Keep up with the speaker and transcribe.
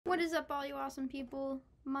What is up, all you awesome people?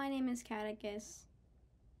 My name is Catechus.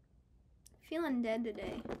 Feeling dead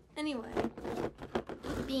today. Anyway.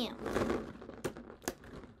 Bam.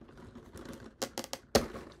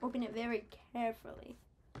 Open it very carefully.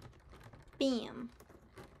 Bam.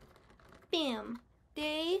 Bam.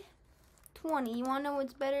 Day 20. You wanna know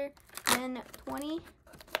what's better than 20?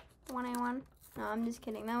 21? No, I'm just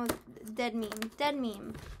kidding. That was dead meme. Dead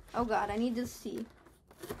meme. Oh god, I need to see.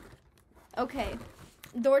 Okay.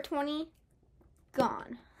 Door 20.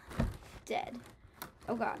 Gone. Dead.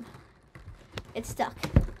 Oh god. It's stuck.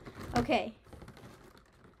 Okay.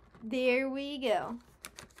 There we go.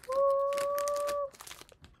 Woo.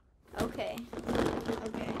 Okay.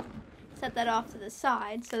 Okay. Set that off to the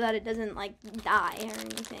side so that it doesn't, like, die or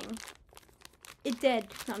anything. It dead.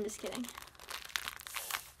 No, I'm just kidding.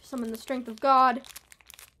 Summon the strength of God.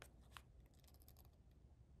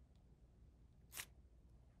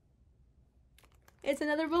 It's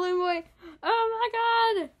another balloon boy. Oh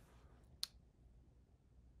my god.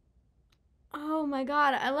 Oh my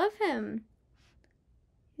god, I love him.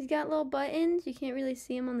 He's got little buttons. You can't really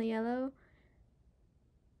see him on the yellow.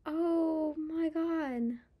 Oh my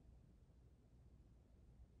god.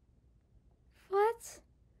 What?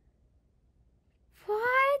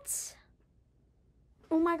 What?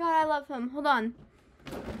 Oh my god, I love him. Hold on.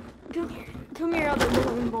 Come here. Come here, other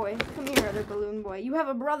balloon boy. Come here, other balloon boy. You have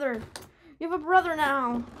a brother. You have a brother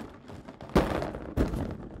now.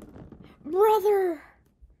 Brother.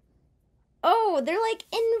 Oh, they're like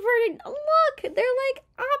inverted. Look, they're like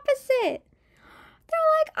opposite. They're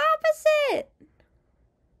like opposite.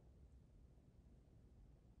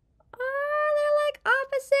 Oh, they're like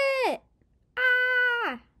opposite.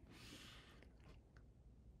 Ah.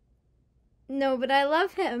 No, but I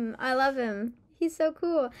love him. I love him. He's so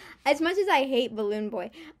cool. As much as I hate Balloon Boy,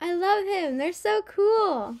 I love him. They're so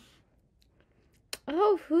cool.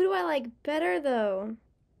 Oh, who do I like better, though?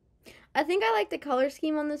 I think I like the color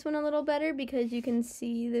scheme on this one a little better because you can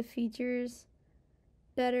see the features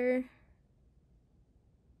better.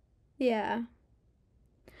 Yeah.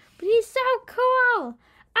 But he's so cool.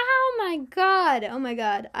 Oh, my God. Oh, my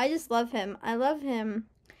God. I just love him. I love him.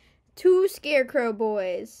 Two Scarecrow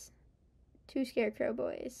boys. Two Scarecrow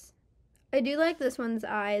boys. I do like this one's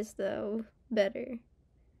eyes, though, better.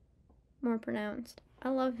 More pronounced. I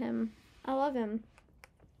love him. I love him.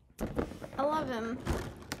 I love him.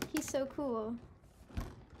 He's so cool.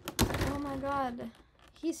 Oh my god.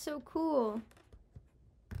 He's so cool.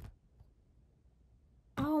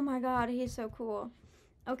 Oh my god, he's so cool.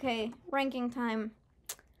 Okay, ranking time.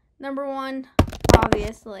 Number 1,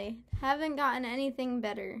 obviously. Haven't gotten anything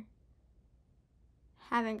better.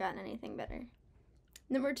 Haven't gotten anything better.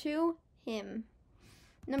 Number 2, him.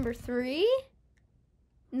 Number 3,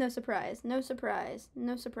 no surprise, no surprise,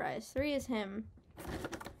 no surprise. 3 is him.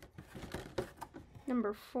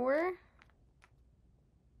 Number 4,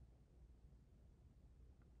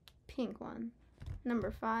 pink one.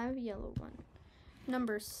 Number 5, yellow one.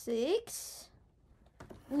 Number 6,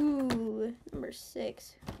 ooh, number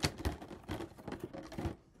 6.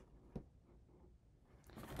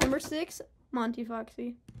 Number 6, Monty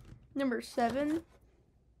Foxy. Number 7,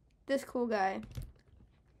 this cool guy.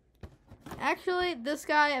 Actually, this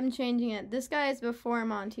guy, I'm changing it. This guy is before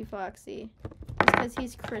Monty Foxy because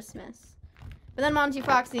he's Christmas. But then Monty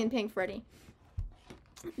Foxy and Pink Freddy.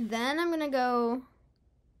 Then I'm gonna go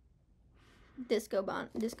Disco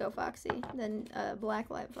Foxy. Then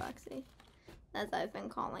Blacklight Foxy, as I've been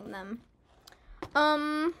calling them.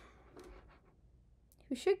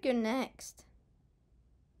 Who should go next?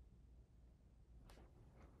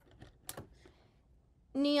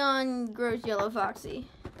 Neon Gross Yellow Foxy.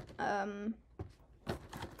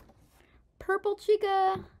 Purple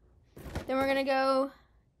Chica. Then we're gonna go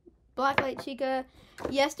Blacklight Chica.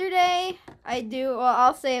 Yesterday,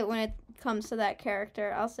 I'll say it when it comes to that character.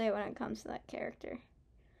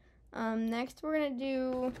 Next, we're going to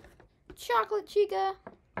do Chocolate Chica.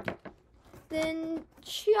 Then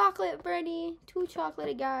Chocolate Freddy. 2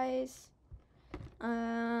 chocolatey guys.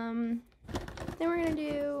 Then we're going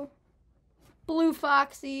to do Blue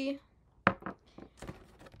Foxy.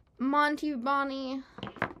 Monty Bonnie.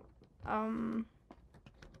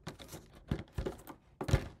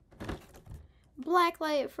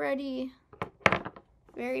 Blacklight Freddy,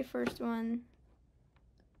 very first one.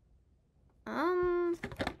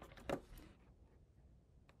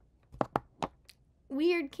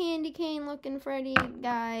 Weird candy cane looking Freddy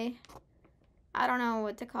guy. I don't know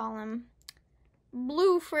what to call him.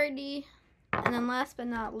 Blue Freddy. And then last but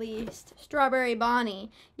not least, Strawberry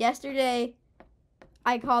Bonnie. Yesterday,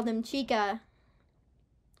 I called him Chica.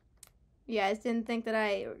 You guys didn't think that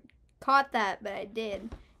I caught that, but I did.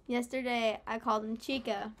 Yesterday, I called him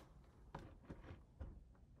Chica.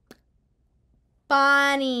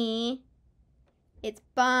 Bonnie. It's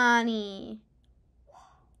Bonnie.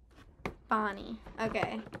 Bonnie.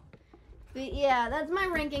 Okay. But yeah, that's my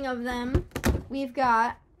ranking of them. We've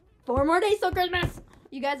got 4 more days till Christmas.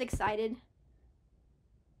 You guys excited?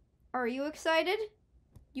 Are you excited?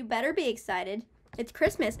 You better be excited. It's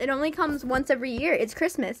Christmas. It only comes once every year. It's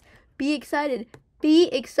Christmas. Be excited. Be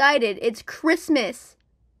excited. It's Christmas.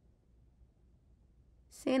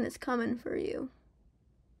 Santa's coming for you.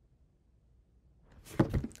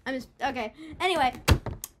 Okay. Anyway,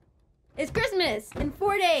 it's Christmas in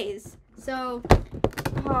 4 days. So,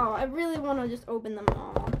 I really want to just open them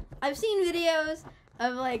all. I've seen videos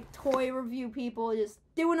of, like, toy review people just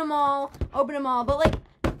doing them all, open them all. But, like,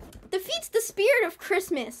 defeats the spirit of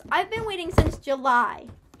Christmas. I've been waiting since July.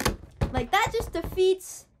 Like, that just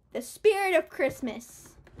defeats the spirit of Christmas.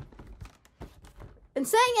 And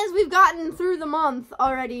saying as we've gotten through the month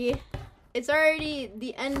already, it's already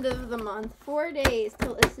the end of the month. 4 days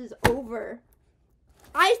till this is over.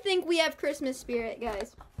 I think we have Christmas spirit,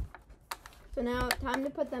 guys. So now, time to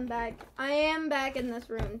put them back. I am back in this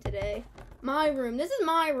room today. My room. This is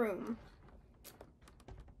my room.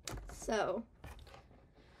 So,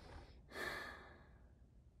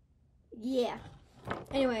 yeah.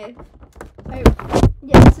 Anyway,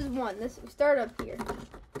 yeah, this is one. We start up here.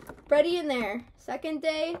 Freddy in there. Second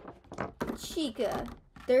day, Chica.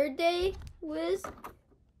 Third day was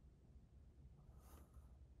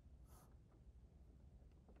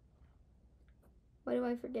what do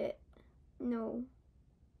I forget? No.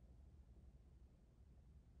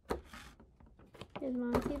 Here's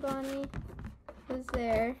Monty Bonnie was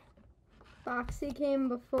there. Foxy came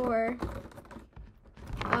before.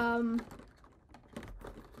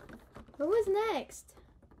 What was next?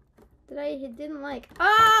 That I didn't like.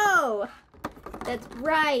 Oh! That's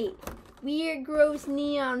right. Weird, gross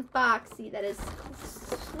neon Foxy that has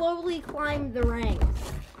slowly climbed the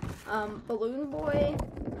ranks. Balloon Boy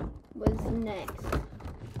was next.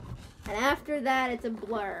 And after that, it's a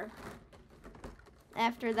blur.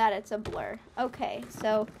 After that, it's a blur. Okay,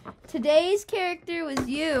 so today's character was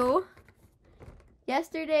you.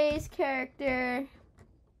 Yesterday's character.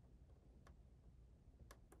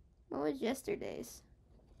 What was yesterday's?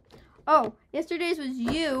 Oh, yesterday's was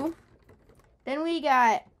you. Then we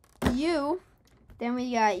got you. Then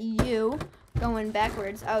we got you. Going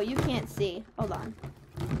backwards. Oh, you can't see. Hold on.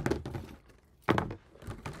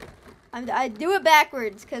 I do it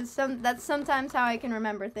backwards because that's sometimes how I can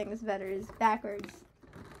remember things better is backwards.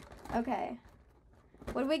 Okay.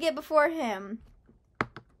 What did we get before him?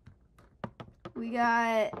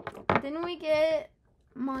 Didn't we get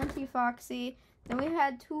Monty Foxy? Then we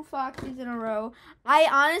had 2 Foxies in a row. I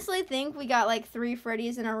honestly think we got like 3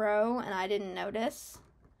 Freddys in a row and I didn't notice.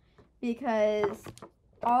 Because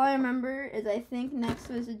all I remember is I think next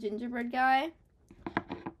was a gingerbread guy.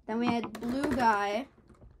 Then we had blue guy.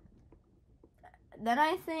 Then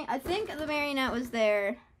I think the marionette was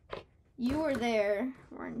there. You were there,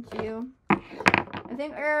 weren't you? I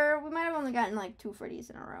think, we might have only gotten like 2 Freddys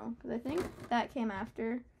in a row. Because I think that came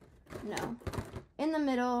after. No. In the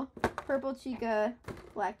middle, purple Chica,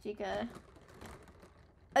 black Chica.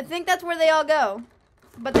 I think that's where they all go.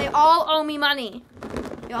 But they all owe me money.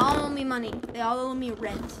 They all owe me money. They all owe me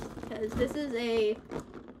rent. Because this is a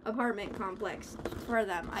apartment complex for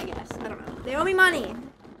them, I guess. I don't know. They owe me money.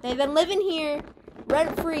 They've been living here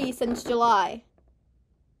rent-free since July.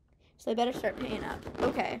 So they better start paying up.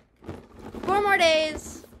 Okay. 4 more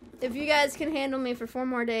days. If you guys can handle me for 4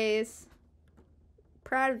 more days.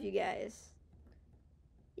 Proud of you guys.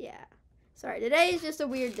 Yeah. Sorry, today is just a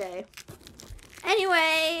weird day.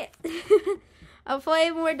 Anyway, I'll play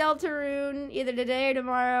more Deltarune either today or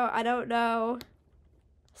tomorrow. I don't know.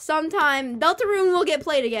 Sometime. Deltarune will get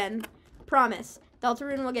played again. Promise.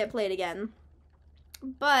 Deltarune will get played again.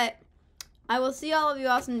 But I will see all of you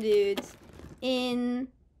awesome dudes in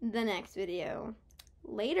the next video.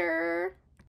 Later.